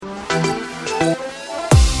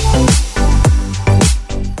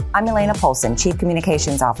I'm Elena Polson, Chief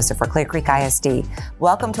Communications Officer for Clear Creek ISD.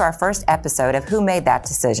 Welcome to our first episode of Who Made That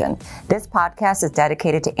Decision? This podcast is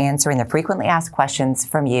dedicated to answering the frequently asked questions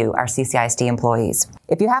from you, our CCISD employees.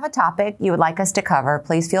 If you have a topic you would like us to cover,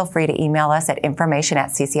 please feel free to email us at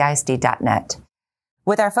information@ccisd.net.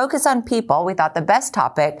 With our focus on people, we thought the best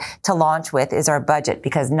topic to launch with is our budget,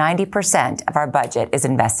 because 90% of our budget is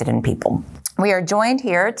invested in people. We are joined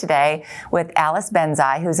here today with Alice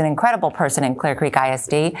Benzai, who's an incredible person in Clear Creek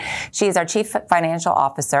ISD. She is our Chief Financial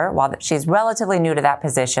Officer. While she's relatively new to that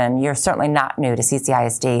position, you're certainly not new to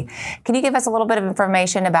CCISD. Can you give us a little bit of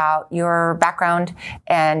information about your background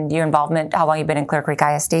and your involvement, how long you've been in Clear Creek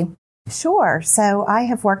ISD? Sure. So I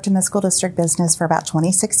have worked in the school district business for about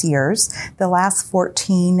 26 years. The last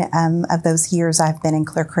 14 of those years I've been in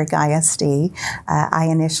Clear Creek ISD. I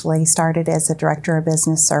initially started as a director of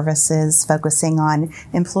business services, focusing on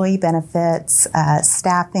employee benefits,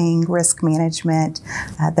 staffing, risk management,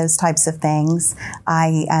 those types of things.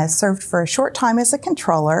 I served for a short time as a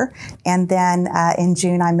controller, and then in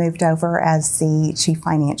June I moved over as the chief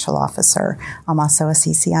financial officer. I'm also a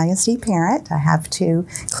CCISD parent. I have two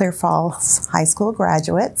Clear Falls high school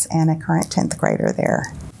graduates and a current 10th grader there.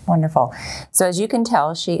 Wonderful. So as you can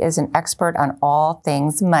tell, she is an expert on all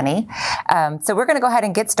things money. So we're going to go ahead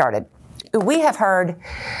and get started. We have heard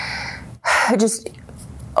just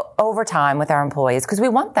over time with our employees, because we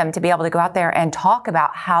want them to be able to go out there and talk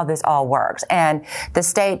about how this all works. And the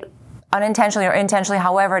state, unintentionally or intentionally,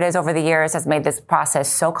 however it is over the years, has made this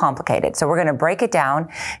process so complicated. So we're going to break it down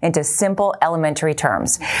into simple, elementary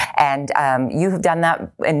terms. And you have done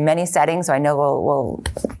that in many settings, so I know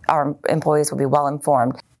our employees will be well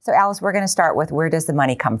informed. So Alice, we're going to start with, where does the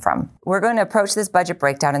money come from? We're going to approach this budget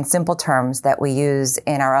breakdown in simple terms that we use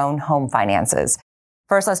in our own home finances.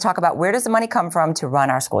 First, let's talk about, where does the money come from to run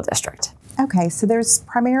our school district? Okay, so there's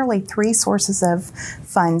primarily three sources of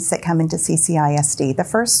funds that come into CCISD. The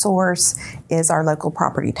first source is our local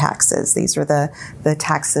property taxes. These are the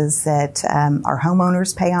taxes that our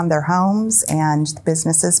homeowners pay on their homes and the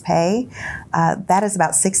businesses pay. That is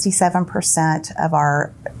about 67% of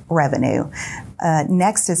our revenue.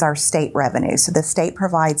 Next is our state revenue. So the state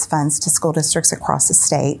provides funds to school districts across the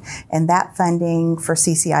state, and that funding for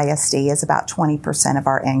CCISD is about 20% of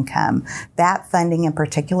our income. That funding in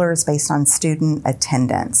particular is based on student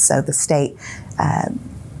attendance. So the state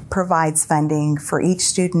provides funding for each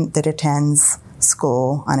student that attends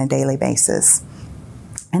school on a daily basis.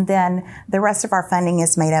 And then the rest of our funding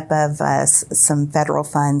is made up of some federal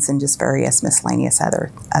funds and just various miscellaneous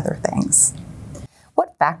other things.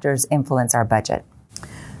 What factors influence our budget?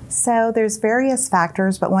 So there's various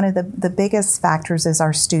factors, but one of the biggest factors is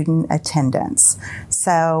our student attendance.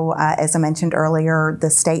 So as I mentioned earlier, the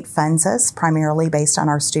state funds us primarily based on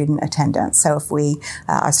our student attendance. So if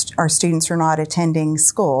our students are not attending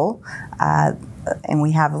school, and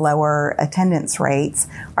we have lower attendance rates,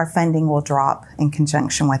 our funding will drop in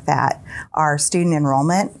conjunction with that. Our student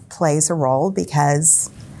enrollment plays a role, because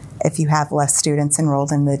if you have less students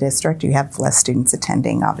enrolled in the district, you have less students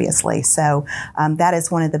attending, obviously. So that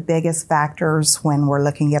is one of the biggest factors when we're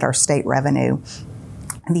looking at our state revenue.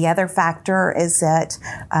 The other factor is that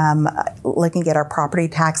looking at our property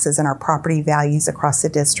taxes and our property values across the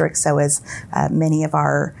district. So as many of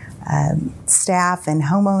our staff and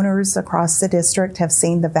homeowners across the district have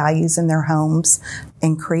seen the values in their homes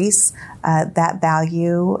increase, that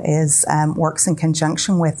value works in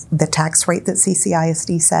conjunction with the tax rate that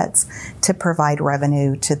CCISD sets to provide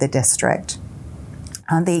revenue to the district.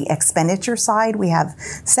 On the expenditure side, we have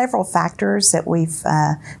several factors that we've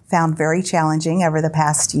found very challenging over the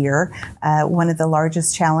past year. One of the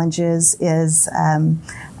largest challenges is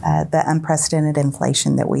the unprecedented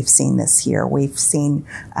inflation that we've seen this year. We've seen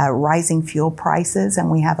rising fuel prices,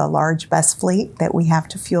 and we have a large bus fleet that we have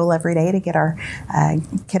to fuel every day to get our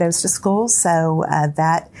kiddos to school. So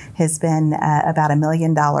that has been about $1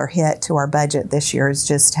 million hit to our budget this year, is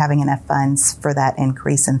just having enough funds for that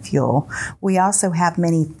increase in fuel. We also have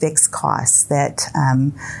many fixed costs that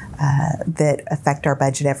affect our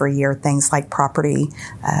budget every year, things like property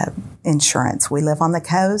insurance. We live on the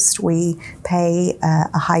coast. We pay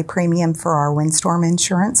a high premium for our windstorm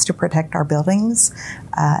insurance to protect our buildings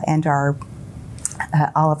and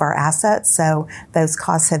all of our assets. So those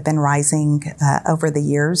costs have been rising over the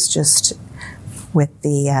years, just with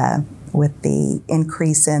the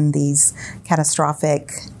increase in these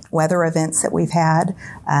catastrophic weather events that we've had.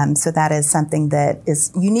 So that is something that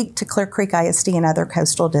is unique to Clear Creek ISD and other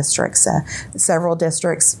coastal districts.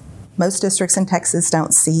 Most districts in Texas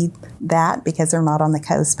don't see that because they're not on the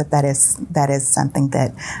coast, but that is something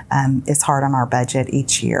that is hard on our budget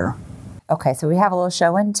each year. Okay, so we have a little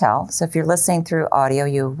show and tell. So if you're listening through audio,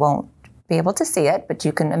 you won't be able to see it, but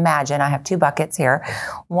you can imagine I have two buckets here.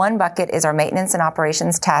 One bucket is our maintenance and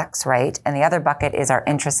operations tax rate, and the other bucket is our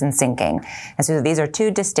interest and sinking. And so these are two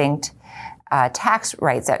distinct tax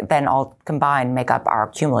rates that then all combined make up our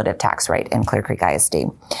cumulative tax rate in Clear Creek ISD.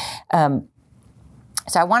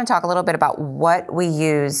 So I want to talk a little bit about what we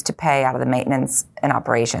use to pay out of the maintenance and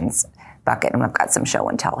operations bucket, and we've got some show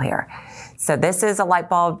and tell here. So this is a light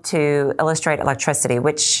bulb to illustrate electricity.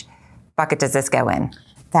 Which bucket does this go in?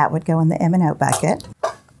 That would go in the M&O bucket.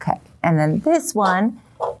 Okay. And then this one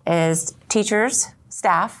is teachers,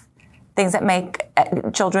 staff, things that make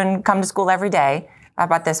children come to school every day. How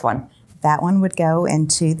about this one? That one would go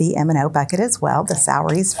into the M&O bucket as well, the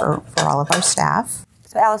salaries for all of our staff.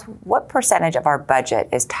 So Alice, what percentage of our budget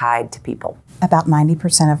is tied to people? About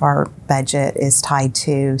 90% of our budget is tied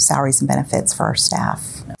to salaries and benefits for our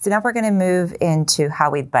staff. So now we're going to move into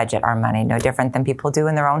how we budget our money, no different than people do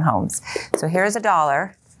in their own homes. So here's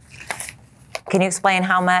 $1. Can you explain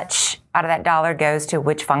how much out of that dollar goes to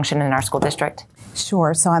which function in our school district?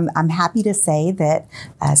 Sure. So I'm happy to say that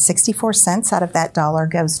 64 cents out of that dollar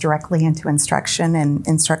goes directly into instruction and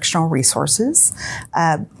instructional resources.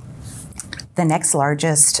 The next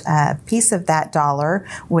largest piece of that dollar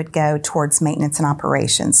would go towards maintenance and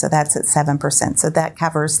operations. So that's at 7%. So that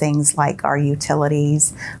covers things like our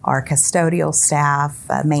utilities, our custodial staff,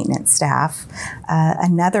 maintenance staff.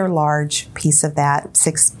 Another large piece of that,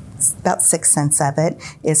 about 6 cents of it,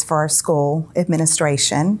 is for our school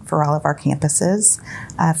administration for all of our campuses.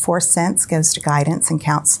 4 cents goes to guidance and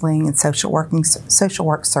counseling and social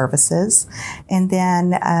work services. And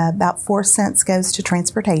then about 4 cents goes to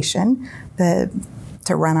transportation,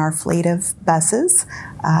 to run our fleet of buses.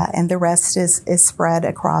 And the rest is spread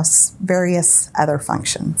across various other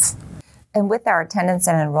functions. And with our attendance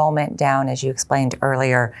and enrollment down, as you explained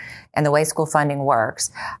earlier, and the way school funding works,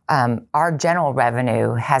 our general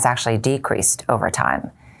revenue has actually decreased over time.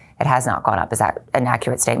 It has not gone up. Is that an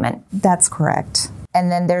accurate statement? That's correct.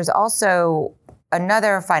 And then there's also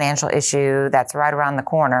another financial issue that's right around the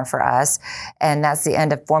corner for us, and that's the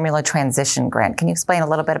end of formula transition grant. Can you explain a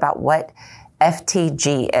little bit about what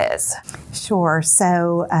FTG is? Sure.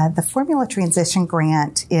 So the formula transition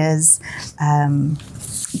grant is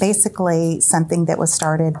basically something that was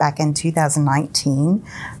started back in 2019.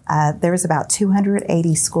 There was about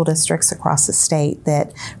 280 school districts across the state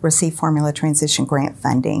that receive formula transition grant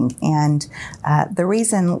funding. And the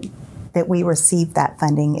reason that we received that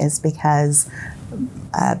funding is because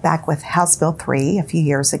back with House Bill 3 a few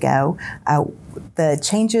years ago, the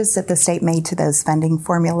changes that the state made to those funding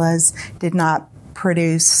formulas did not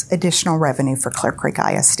produce additional revenue for Clear Creek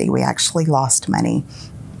ISD. We actually lost money.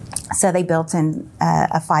 So they built in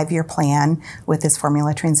a 5-year plan with this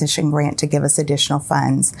formula transition grant to give us additional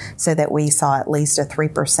funds so that we saw at least a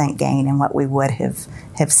 3% gain in what we would have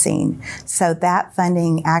seen. So that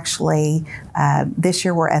funding actually, this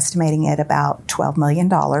year we're estimating at about $12 million.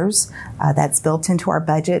 That's built into our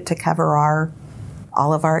budget to cover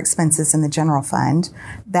all of our expenses in the general fund.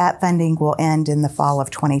 That funding will end in the fall of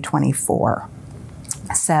 2024.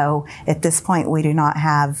 So at this point, we don't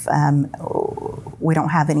have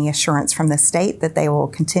any assurance from the state that they will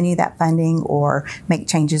continue that funding or make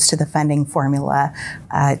changes to the funding formula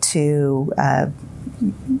to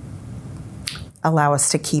allow us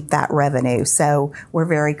to keep that revenue. So we're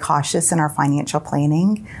very cautious in our financial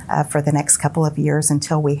planning for the next couple of years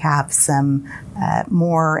until we have some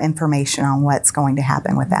more information on what's going to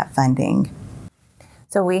happen with that funding.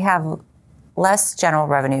 So we have less general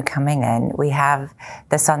revenue coming in. We have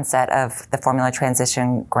the sunset of the formula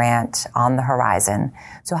transition grant on the horizon.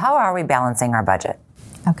 So how are we balancing our budget?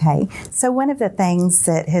 Okay, so one of the things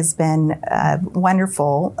that has been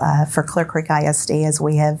wonderful for Clear Creek ISD is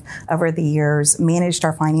we have, over the years, managed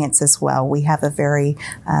our finances well. We have a very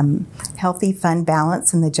healthy fund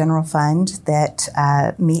balance in the general fund that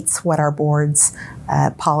meets what our board's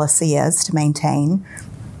policy is to maintain.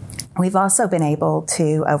 We've also been able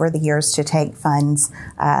to, over the years, to take funds,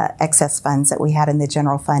 excess funds that we had in the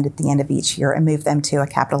general fund at the end of each year and move them to a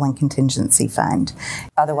capital and contingency fund.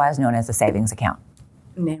 Otherwise known as a savings account.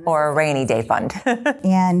 Or a rainy day fund.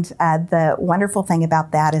 And the wonderful thing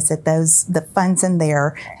about that is that the funds in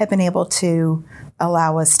there have been able to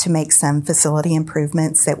allow us to make some facility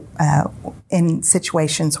improvements that in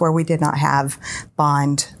situations where we did not have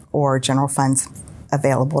bond or general funds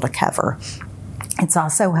available to cover. It's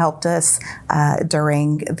also helped us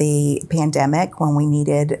during the pandemic when we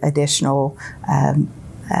needed additional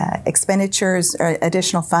expenditures or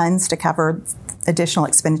additional funds to cover additional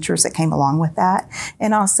expenditures that came along with that,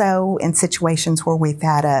 and also in situations where we've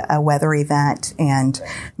had a weather event and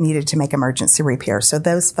needed to make emergency repairs. So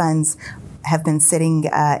those funds have been sitting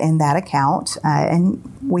in that account, and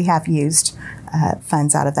we have used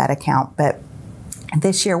funds out of that account. But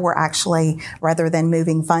this year, we're actually, rather than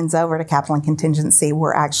moving funds over to capital and contingency,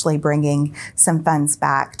 we're actually bringing some funds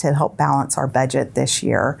back to help balance our budget this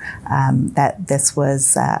year. That this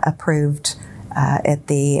was approved at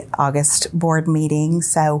the August board meeting.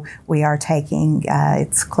 So we are taking,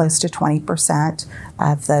 it's close to 20%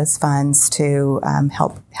 of those funds to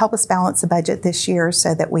help us balance the budget this year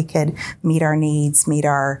so that we could meet our needs, meet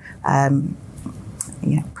our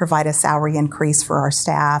provide a salary increase for our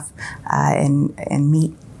staff, and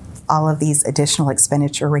meet all of these additional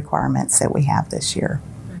expenditure requirements that we have this year.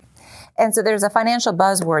 And so there's a financial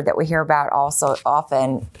buzzword that we hear about also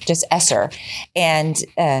often, just ESSER. And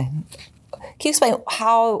can you explain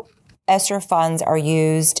how ESSER funds are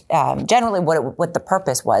used, generally what the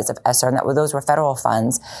purpose was of ESSER, and those were federal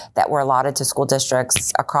funds that were allotted to school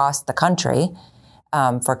districts across the country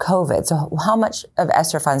for COVID. So how much of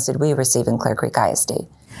ESSER funds did we receive in Clear Creek ISD?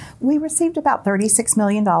 We received about $36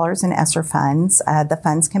 million in ESSER funds. The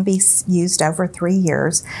funds can be used over 3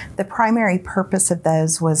 years. The primary purpose of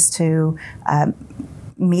those was to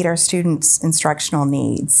meet our students' instructional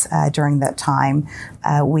needs during that time.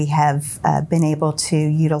 We have been able to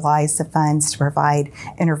utilize the funds to provide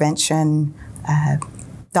intervention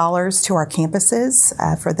dollars to our campuses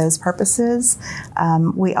for those purposes.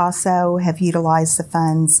 We also have utilized the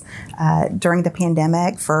funds during the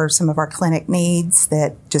pandemic for some of our clinic needs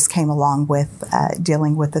that just came along with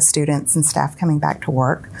dealing with the students and staff coming back to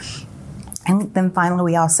work. And then finally,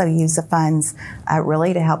 we also use the funds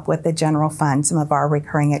really to help with the general fund, some of our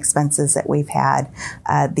recurring expenses that we've had.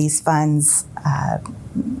 These funds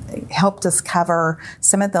helped us cover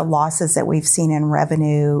some of the losses that we've seen in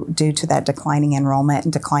revenue due to that declining enrollment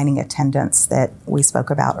and declining attendance that we spoke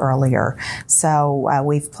about earlier. So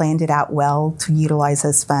we've planned it out well to utilize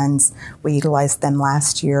those funds. We utilized them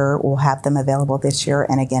last year. We'll have them available this year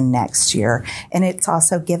and again next year. And it's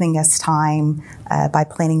also giving us time by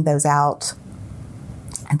planning those out.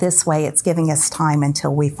 This way, it's giving us time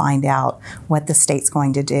until we find out what the state's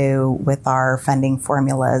going to do with our funding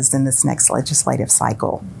formulas in this next legislative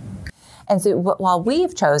cycle. And so while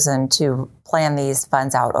we've chosen to plan these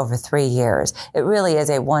funds out over 3 years, it really is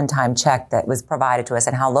a one-time check that was provided to us,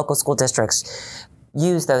 and how local school districts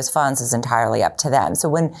use those funds is entirely up to them. So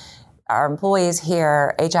when our employees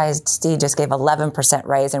here, HISD just gave 11%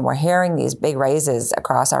 raise, and we're hearing these big raises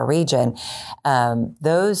across our region.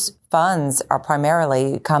 Those funds are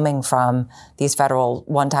primarily coming from these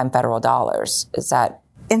one-time federal dollars. Is that?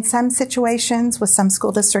 In some situations with some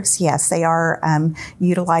school districts, yes, they are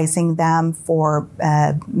utilizing them for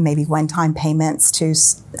maybe one-time payments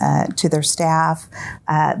to their staff.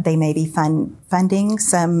 They may be funding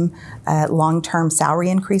some long-term salary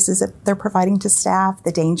increases that they're providing to staff.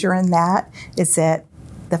 The danger in that is that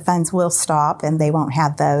the funds will stop and they won't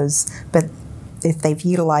have those. But if they've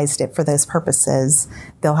utilized it for those purposes,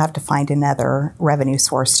 they'll have to find another revenue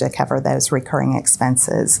source to cover those recurring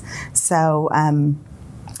expenses. So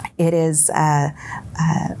it is,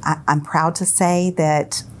 I'm proud to say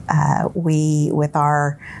that we, with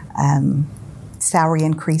our salary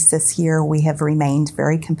increase this year, we have remained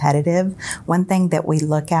very competitive. One thing that we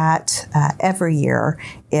look at every year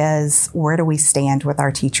is where do we stand with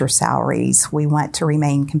our teacher salaries. We want to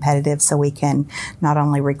remain competitive so we can not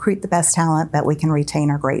only recruit the best talent, but we can retain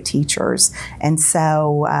our great teachers. And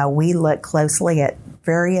so we look closely at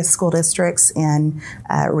various school districts in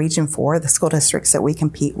Region 4, the school districts that we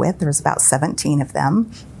compete with. There's about 17 of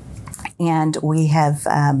them. And we have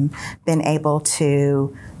been able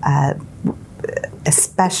to,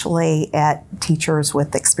 especially at teachers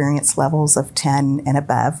with experience levels of 10 and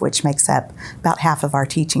above, which makes up about half of our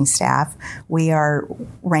teaching staff, we are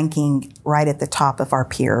ranking right at the top of our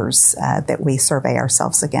peers that we survey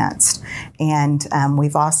ourselves against. And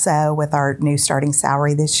we've also, with our new starting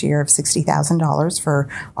salary this year of $60,000 for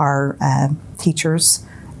our teachers,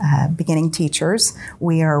 beginning teachers,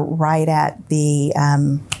 we are right at the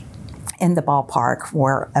in the ballpark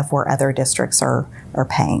of where other districts are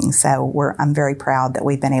paying. So I'm very proud that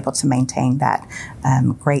we've been able to maintain that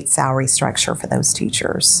great salary structure for those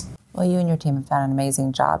teachers. Well, you and your team have done an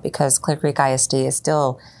amazing job, because Clear Creek ISD is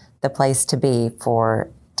still the place to be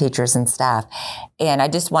for teachers and staff. And I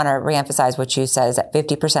just want to reemphasize what you said, is that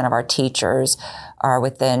 50% of our teachers are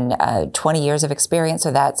within 20 years of experience.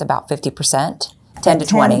 So that's about 50%, 10 to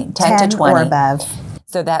 20 or above.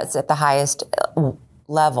 So that's at the highest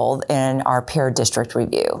level in our peer district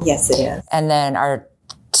review. Yes, it is. And then our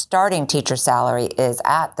starting teacher salary is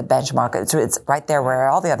at the benchmark. It's right there where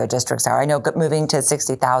all the other districts are. I know moving to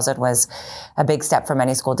 60,000 was a big step for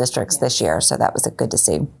many school districts this year, so that was good to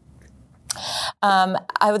see.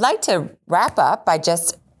 I would like to wrap up by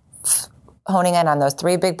just honing in on those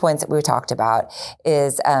three big points that we talked about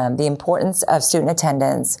is the importance of student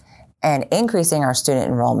attendance and increasing our student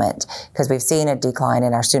enrollment, because we've seen a decline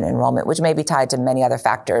in our student enrollment, which may be tied to many other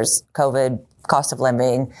factors, COVID, cost of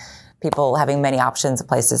living, people having many options of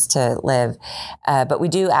places to live. But we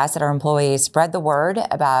do ask that our employees spread the word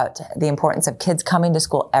about the importance of kids coming to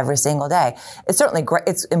school every single day. It's certainly great.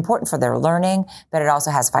 It's important for their learning, but it also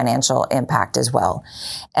has financial impact as well.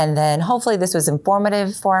 And then hopefully this was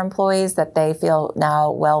informative for our employees, that they feel now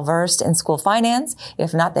well-versed in school finance.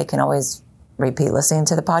 If not, they can always repeat listening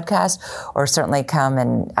to the podcast, or certainly come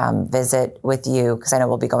and visit with you, because I know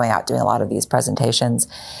we'll be going out doing a lot of these presentations.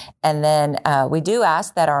 And then we do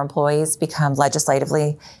ask that our employees become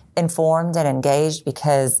legislatively informed and engaged,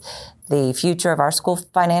 because the future of our school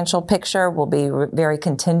financial picture will be very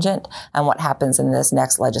contingent on what happens in this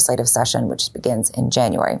next legislative session, which begins in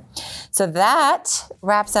January. So that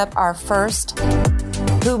wraps up our first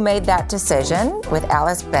Who Made That Decision with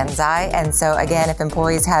Alice Benzai. And so again, if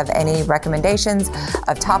employees have any recommendations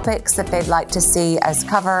of topics that they'd like to see us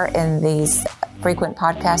cover in these frequent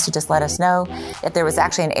podcasts, you just let us know. If there was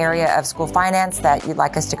actually an area of school finance that you'd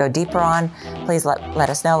like us to go deeper on, please let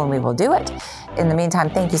us know and we will do it. In the meantime,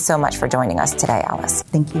 thank you so much for joining us today, Alice.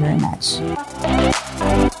 Thank you very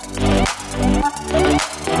much.